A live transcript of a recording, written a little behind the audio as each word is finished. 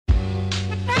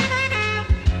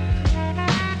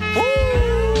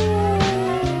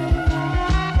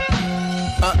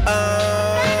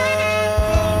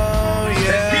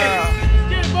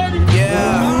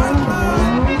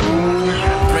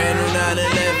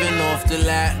the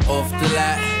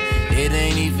lot. It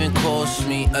ain't even cost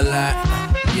me a lot,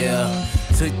 yeah.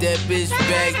 Took that bitch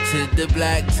back to the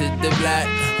block.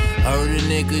 Heard a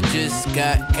nigga just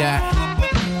got.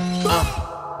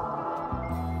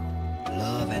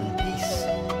 Love and peace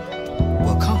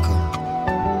will conquer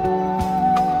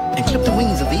and clip the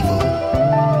wings of evil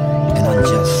and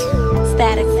unjust.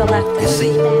 Static Selector. You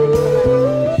see?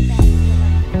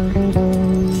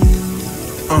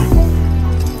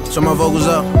 Turn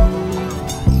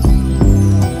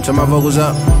my vocals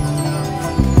up.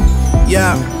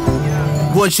 Yeah.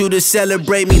 Want you to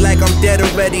celebrate me like I'm dead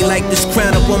already. Like this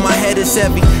crown up on my head is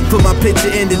heavy. Put my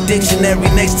picture in the dictionary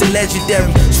next to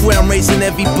legendary. Swear I'm raising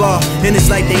every bar, and it's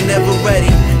like they never ready.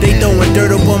 They throwing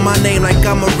dirt up on my name like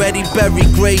I'm already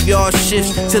buried. Graveyard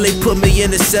shifts till they put me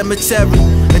in the cemetery.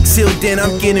 Until then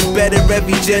I'm getting better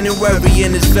every January,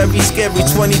 and it's very scary.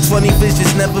 2020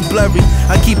 vision's never blurry.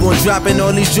 I keep on dropping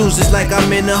all these juices like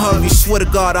I'm in a hurry. Swear to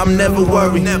God I'm never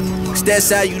worried. Cause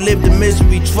that's how you live the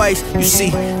misery twice. You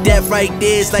see, that right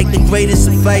there is like the greatest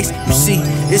advice. You see,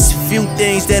 it's a few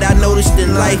things that I noticed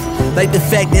in life, like the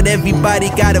fact that everybody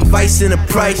got a vice and a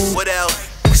price. What else?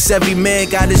 Cause every man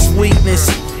got his weakness,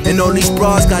 and all these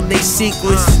bras got their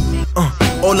secrets.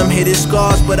 All them hidden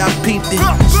scars, but I peeped it.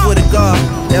 Swear to God,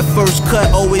 that first cut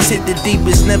always hit the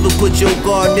deepest. Never put your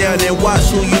guard down and watch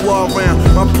who you are around.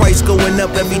 My price going up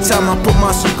every time I put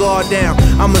my cigar down.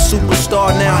 I'm a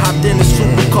superstar now, hopped in a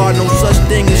supercar. No such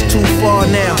thing as too far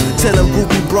now. Telling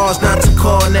groupie bras not to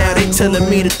call now. They telling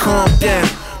me to calm down.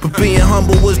 But being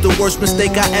humble was the worst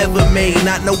mistake I ever made.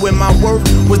 Not knowing my worth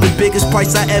was the biggest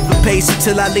price I ever paid. So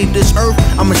till I leave this earth,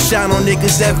 I'ma shine on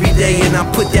niggas every day, and I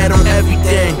put that on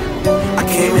everything. I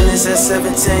came in this at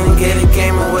 17, gave the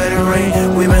game away the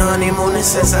rain. We been honeymooning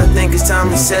since I think it's time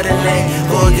to set a name.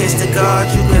 Go against the God,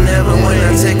 you can never win.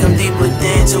 I take them deeper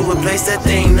than to a place that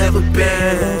they ain't never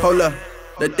been. Hold up,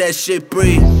 let that shit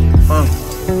breathe.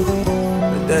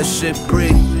 Let that shit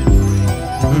breathe.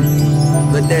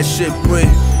 Let that shit breathe.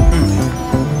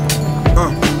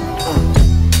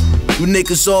 You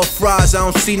niggas all fries, I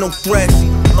don't see no threats.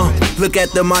 Look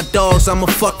at my dogs, I'm a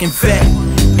fucking vet.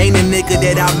 Ain't a nigga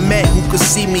that I met who could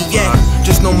see me yet.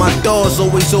 Just know my doors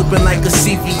always open like a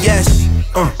CVS.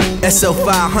 SL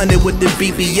 500 with the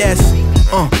BBS.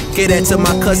 Gave that to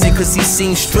my cousin cause he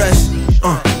seen stress.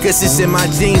 Guess it's in my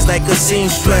jeans like a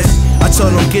seamstress. I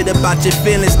told him get about your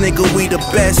feelings, nigga, we the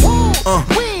best.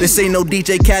 This ain't no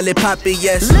DJ Khaled Poppy,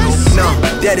 yes. No,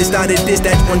 that is not a diss,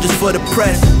 that one just for the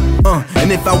press.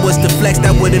 And if I was to flex,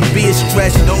 that wouldn't be a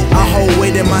stretch. I hold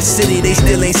weight in my city, they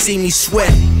still ain't see me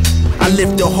sweat. I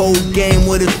lift the whole game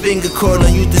with a finger curl. I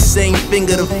use the same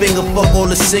finger to finger fuck all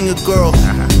the singer girls.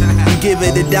 You give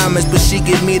her the diamonds, but she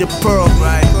give me the pearl.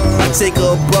 I take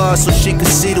her abroad so she can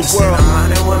see the world. I'm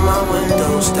riding with my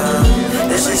windows down.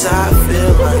 That's just how I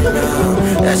feel right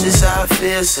now. That's just how I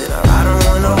feel. Said I don't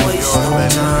wanna waste no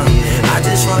time. I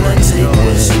just wanna take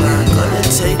what's mine, gonna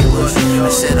take what's. I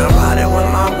said I'm riding with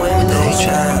my windows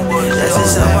down. That's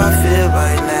just how I feel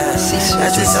right now.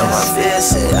 That's just how I feel.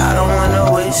 Said I don't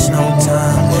wanna waste no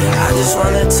time. I just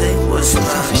wanna take what's mine,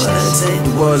 gonna take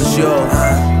the world is yours.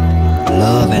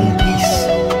 Love and peace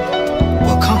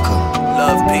will conquer.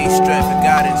 Love, peace, strength, and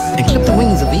guidance. And clip the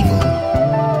wings of evil